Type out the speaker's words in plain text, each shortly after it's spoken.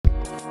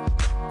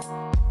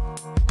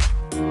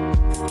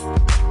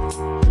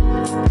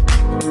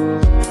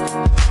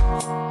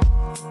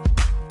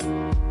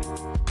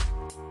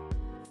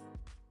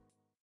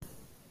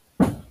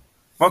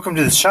Welcome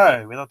to the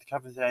show. We'd like to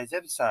cover today's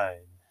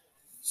episode.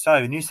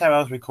 So, New South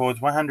Wales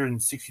records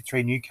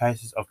 163 new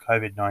cases of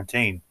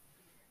COVID-19,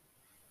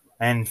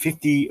 and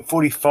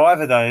 45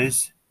 of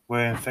those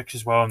were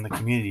infectious while in the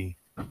community.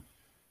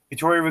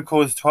 Victoria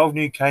records 12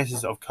 new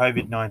cases of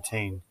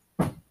COVID-19.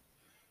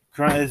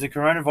 There's a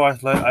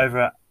coronavirus alert over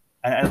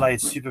an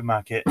Adelaide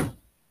supermarket,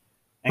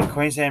 and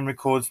Queensland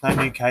records no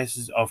new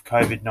cases of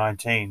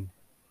COVID-19.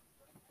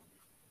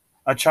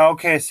 A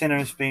childcare centre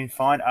has been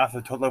fined after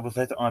a toddler was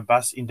left on a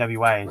bus in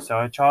WA. So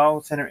a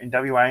child centre in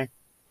WA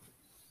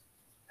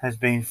has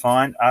been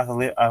fined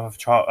after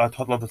a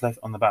toddler was left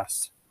on the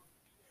bus.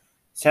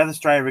 South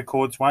Australia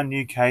records one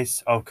new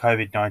case of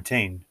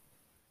COVID-19.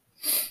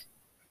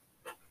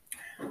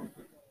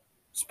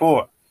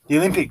 Sport. The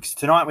Olympics.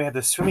 Tonight we have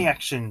the swimming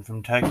action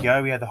from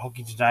Tokyo. We have the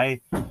hockey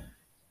today.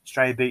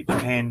 Australia beat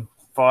Japan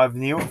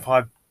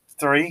 5-0,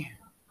 5-3.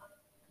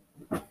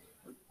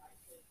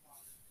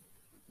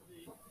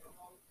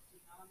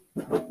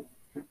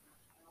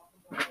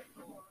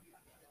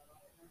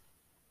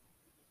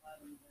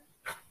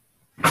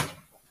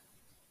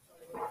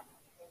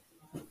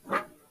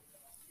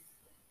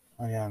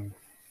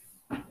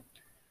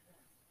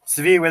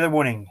 Severe weather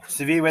warning.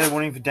 Severe weather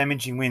warning for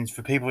damaging winds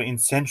for people in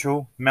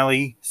central,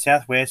 Mallee,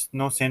 southwest,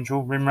 north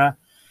central, Wimmera,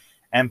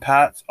 and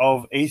parts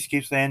of East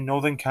Gippsland,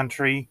 Northern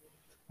Country,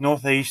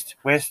 northeast,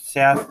 west,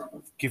 south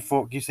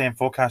Gippsland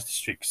forecast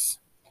districts.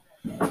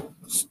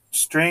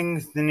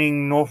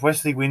 Strengthening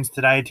northwesterly winds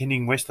today,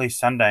 tending westerly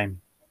Sunday.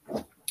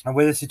 A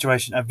weather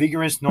situation. A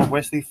vigorous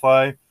northwesterly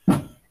flow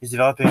is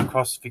developing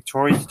across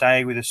Victoria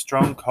today with a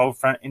strong cold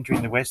front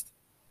entering the west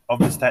of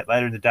the state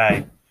later in the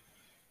day.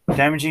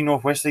 Damaging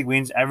northwesterly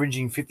winds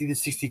averaging 50 to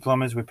 60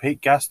 kilometres with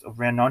peak gusts of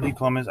around 90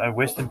 kilometres over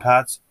western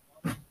parts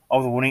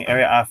of the warning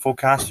area are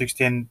forecast to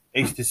extend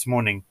east this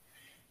morning.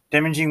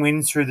 Damaging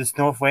winds through the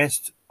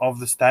northwest of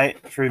the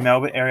state through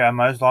Melbourne area are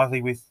most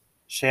likely with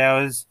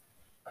showers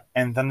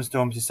and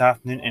thunderstorms this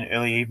afternoon and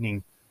early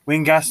evening.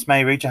 Wind gusts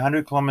may reach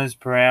 100 kilometres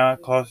per hour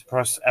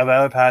across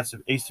other parts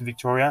of eastern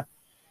Victoria,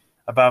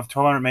 above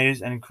 1,200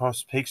 metres and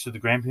across peaks of the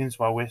Grampians,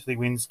 while westerly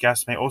winds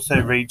gusts may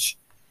also reach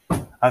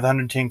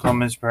 110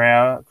 kilometres per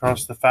hour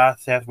across the far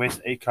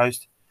southwest east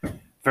coast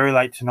very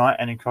late tonight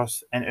and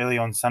early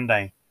on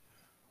Sunday.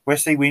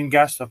 Westerly wind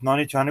gusts of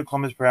 90 to 100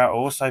 kilometres per hour are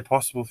also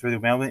possible through the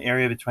Melbourne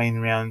area between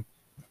around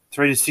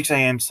 3 to 6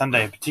 a.m.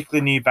 Sunday,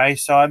 particularly near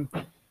Bayside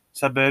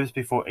suburbs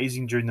before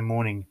easing during the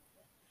morning.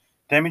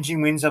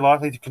 Damaging winds are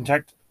likely to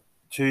contact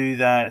to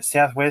the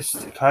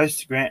southwest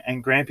coast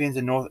and Grampians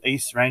and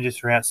northeast ranges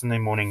throughout Sunday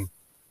morning.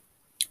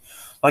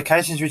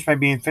 Locations which may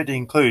be infected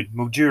include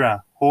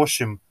Mildura,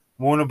 Horsham,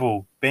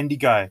 Warrnambool,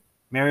 Bendigo,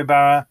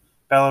 Maryborough,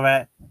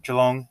 Ballarat,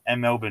 Geelong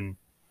and Melbourne.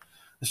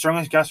 The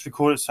strongest gusts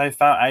recorded so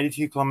far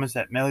 82 kilometres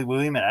at Melly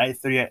William at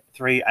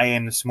 8:33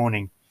 a.m. this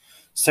morning,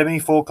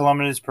 74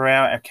 kilometres per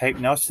hour at Cape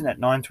Nelson at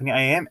 9:20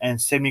 a.m.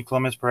 and 70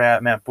 kilometres per hour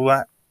at Mount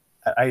Buller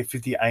at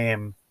 8:50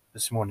 a.m.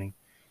 this morning.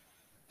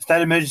 The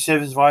State Emergency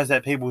Service advised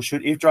that people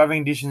should, if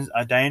driving conditions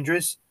are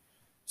dangerous,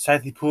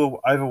 safely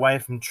pull away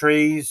from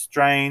trees,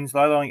 drains,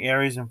 low-lying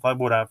areas and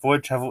floodwater.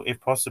 Avoid travel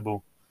if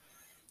possible.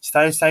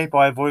 Stay safe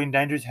by avoiding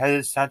dangerous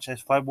hazards such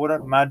as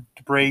floodwater, mud,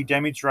 debris,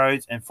 damaged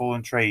roads and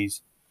fallen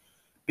trees.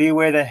 Be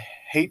aware that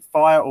heat,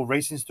 fire or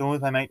recent storms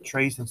may make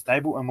trees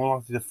unstable and more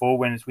likely to fall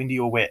when it's windy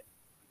or wet.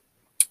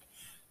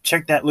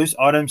 Check that loose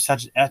items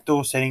such as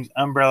outdoor settings,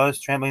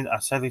 umbrellas, trampolines are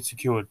safely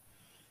secured.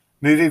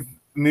 Move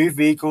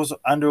vehicles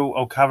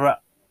undercover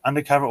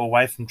or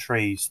away from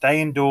trees. Stay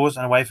indoors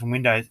and away from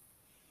windows.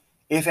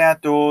 If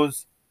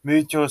outdoors,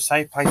 move to a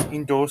safe place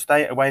indoors.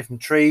 Stay away from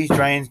trees,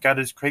 drains,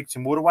 gutters, creeks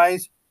and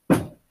waterways.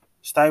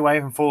 Stay away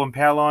from fallen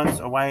power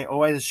lines.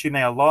 Always assume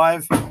they are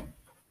live.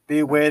 Be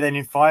aware that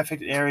in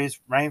fire-affected areas,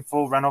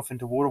 rainfall runoff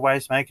into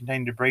waterways may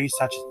contain debris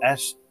such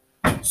as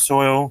ash,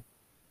 soil,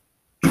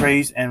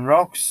 trees and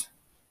rocks.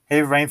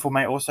 Heavy rainfall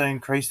may also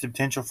increase the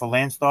potential for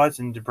landslides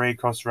and debris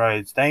across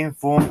roads. Stay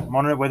informed,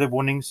 monitor weather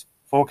warnings,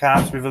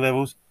 forecasts, river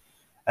levels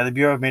at the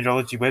Bureau of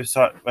Meteorology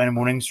website and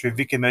warnings through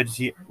Vic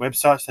Emergency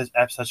websites such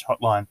apps such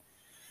hotline.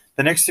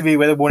 The next severe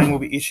weather warning will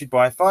be issued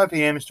by 5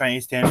 p.m. Australian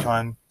Eastern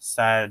Time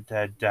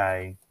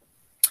Saturday.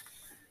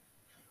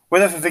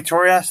 Weather for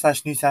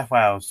Victoria/New South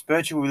Wales.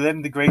 Birchip will be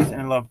 11 degrees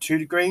and a low of 2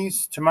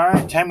 degrees.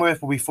 Tomorrow,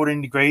 Tamworth will be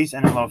 14 degrees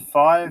and a low of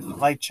 5.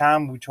 Lake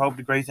Charm will be 12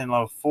 degrees and a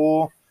low of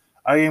 4.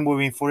 Odeon will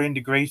be 14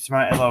 degrees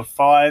tomorrow and a low of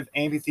 5.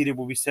 Amphitheatre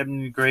will be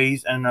 7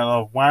 degrees and a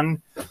low of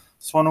 1.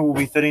 Swanhill will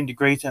be 13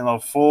 degrees and a low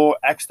of 4.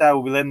 Axedale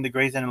will be 11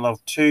 degrees and a low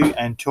of 2.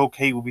 And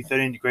Torquay will be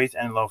 13 degrees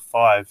and a low of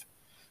 5.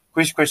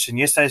 Quiz question.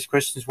 Yesterday's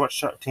question is what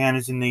town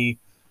is in the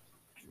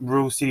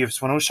rural city of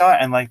Swanhill Shire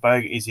and Lake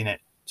Boga is in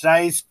it.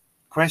 Today's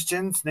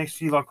questions, the next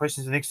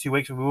few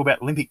weeks will be all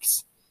about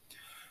Olympics.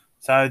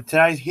 So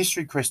today's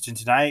history question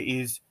today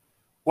is,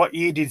 what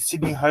year did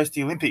Sydney host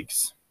the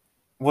Olympics?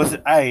 Was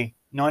it A,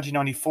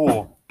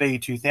 1994, B,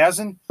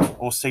 2000,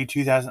 or C,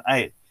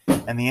 2008?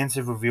 And the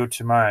answer revealed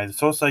tomorrow.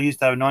 It's also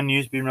used over 9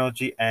 News,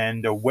 Meteorology,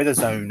 and the Weather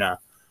Zone.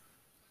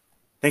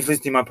 Thanks for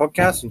listening to my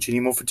podcast and tune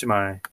in more for tomorrow.